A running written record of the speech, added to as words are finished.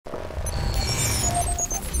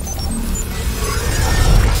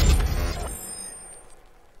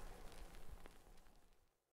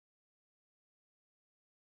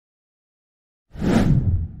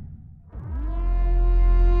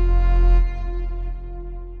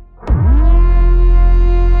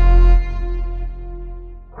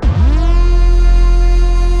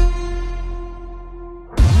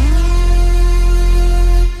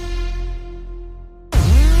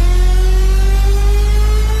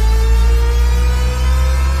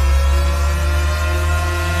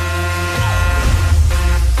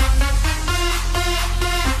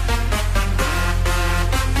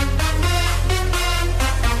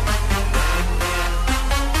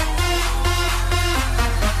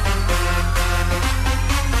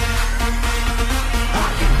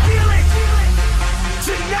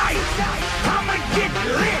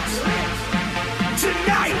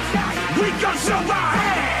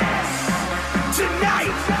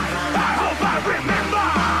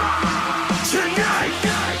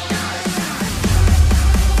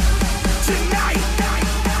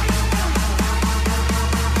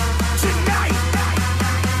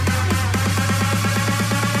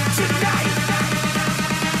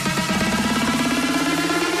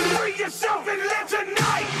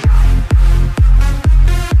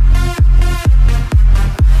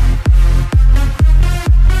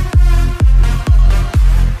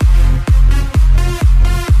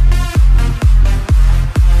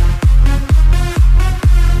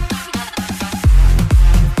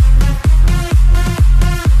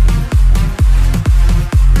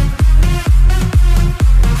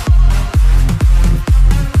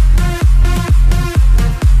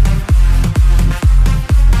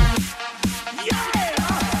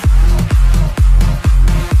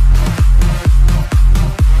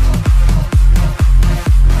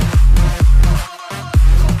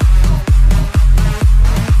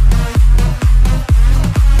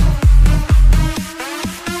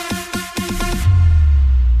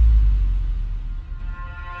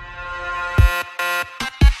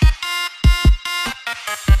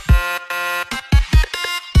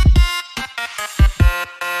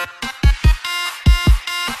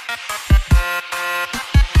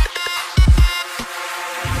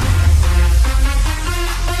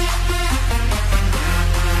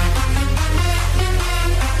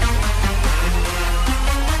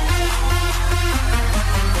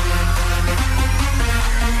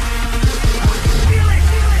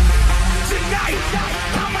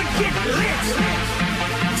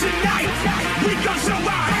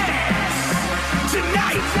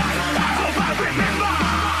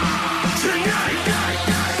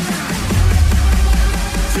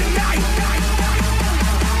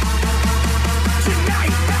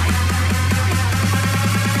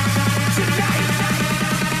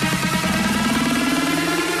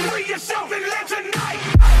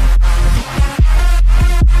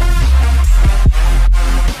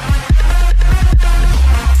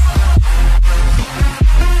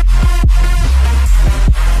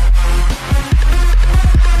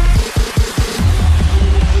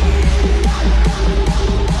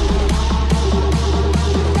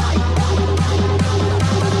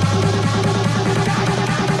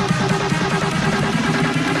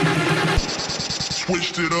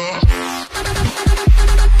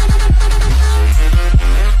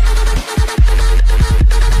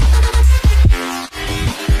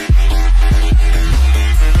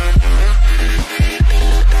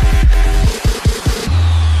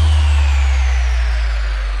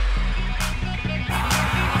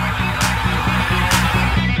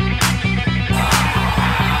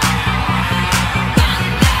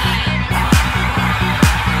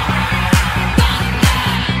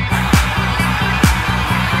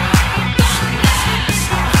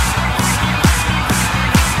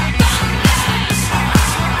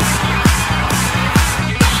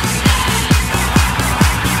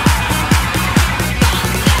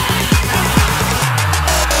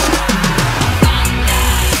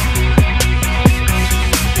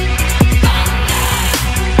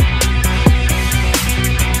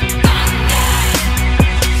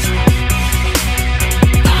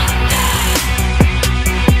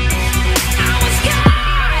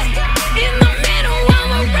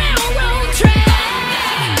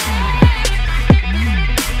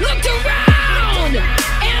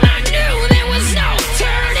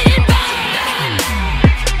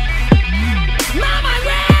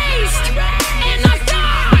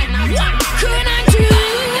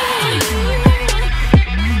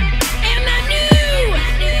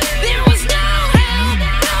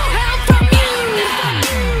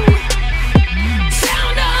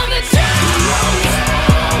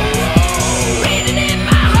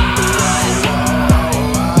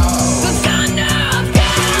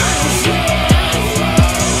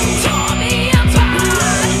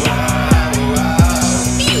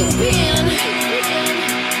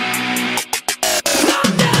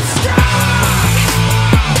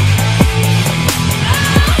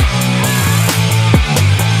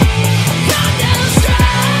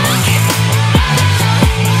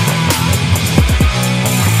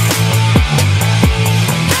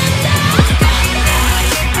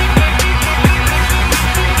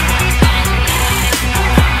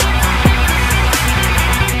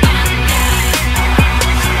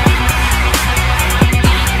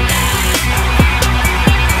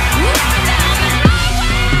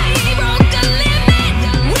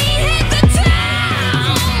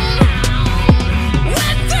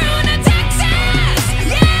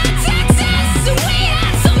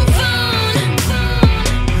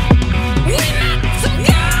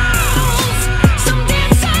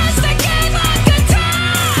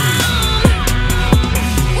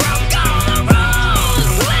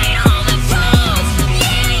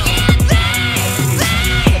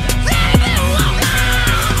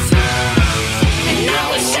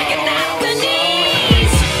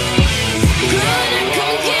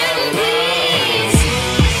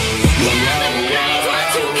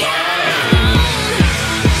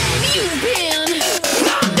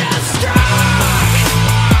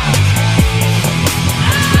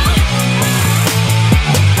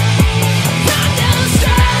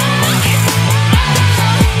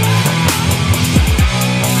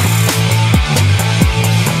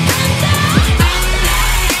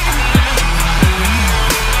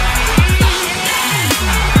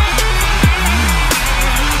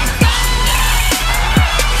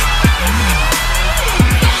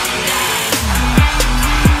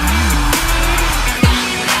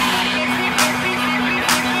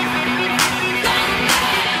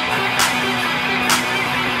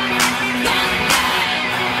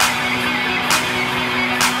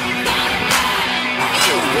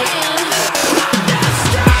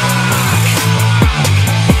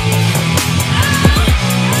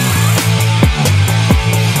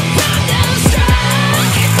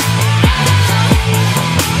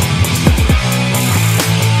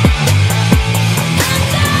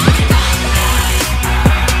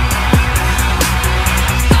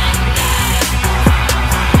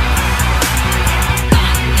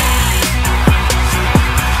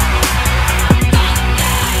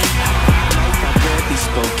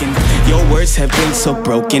years have been so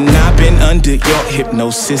broken. I've been under your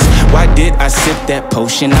hypnosis. Why did I sip that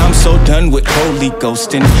potion? I'm so done with holy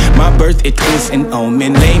ghosting. My birth, it is an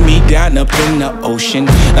omen. Lay me down up in the ocean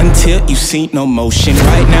until you see no motion.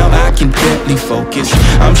 Right now I can barely focus.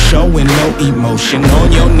 I'm showing no emotion.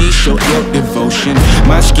 On your knees, show your devotion.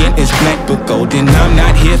 My skin is black but golden. I'm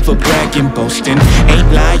not here for bragging, boasting.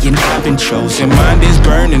 Ain't lying, I've been chosen. Mind is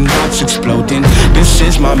burning, heart's exploding. This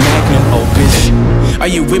is my magnum opus. Are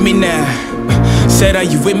you with me now? Said, are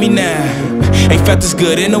you with me now? Ain't felt this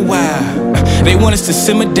good in a while. They want us to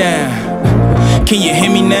simmer down. Can you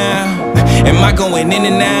hear me now? Am I going in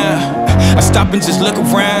and out? I stop and just look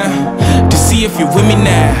around to see if you're with me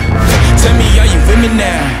now. Tell me, are you with me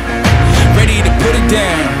now? Ready to put it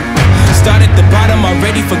down. Start at the bottom,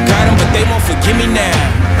 already forgot them, but they won't forgive me now.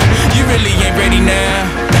 You really ain't ready now.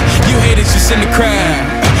 You haters just in the crowd,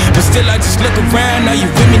 but still I just look around. Are you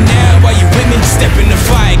with me now? Are you with me? Step in the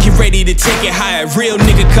fire, get ready to take it higher. Real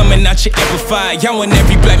nigga coming out your amplified. Y'all want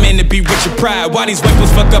every black man to be rich and pride. Why these white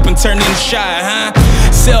boys fuck up and turn into shy, huh?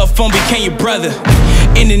 Cell phone became your brother.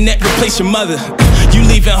 Internet replace your mother. You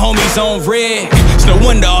leaving homies on red. It's no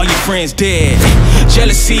wonder all your friends dead.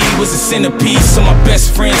 Jealousy was a centerpiece, so my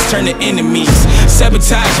best friends turned to enemies.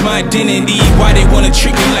 Sabotage my identity. Why they wanna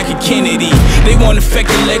treat me like a Kennedy? They wanna affect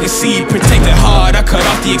the legacy. Protect the heart, I cut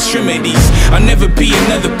off the extremities. I'll never be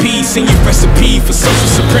another piece in your recipe for social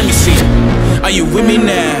supremacy. Are you with me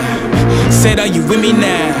now? Said, are you with me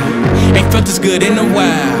now? Ain't felt this good in a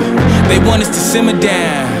while. They want us to simmer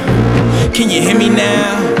down. Can you hear me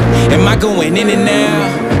now? Am I going in and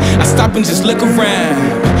out? I stop and just look around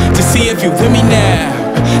to see if you're with me now.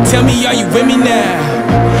 Tell me, are you with me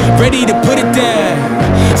now? Ready to put it down.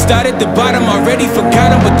 Start at the bottom, already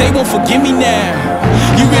forgot them, but they won't forgive me now.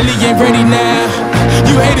 You really ain't ready now.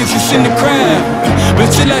 You haters just in the crowd, but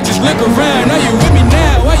still I just look around. Are you with me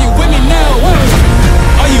now? Are you with me now?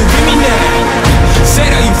 Are you with me now?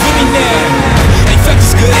 Said, are you with me now? Ain't felt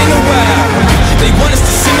this good in a while. They want us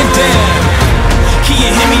to simmer down. Can you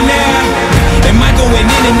hear me now? Am I going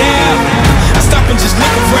in and out? I stop and just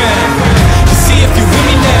look around to see if you're with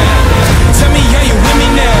me now. Tell me, are you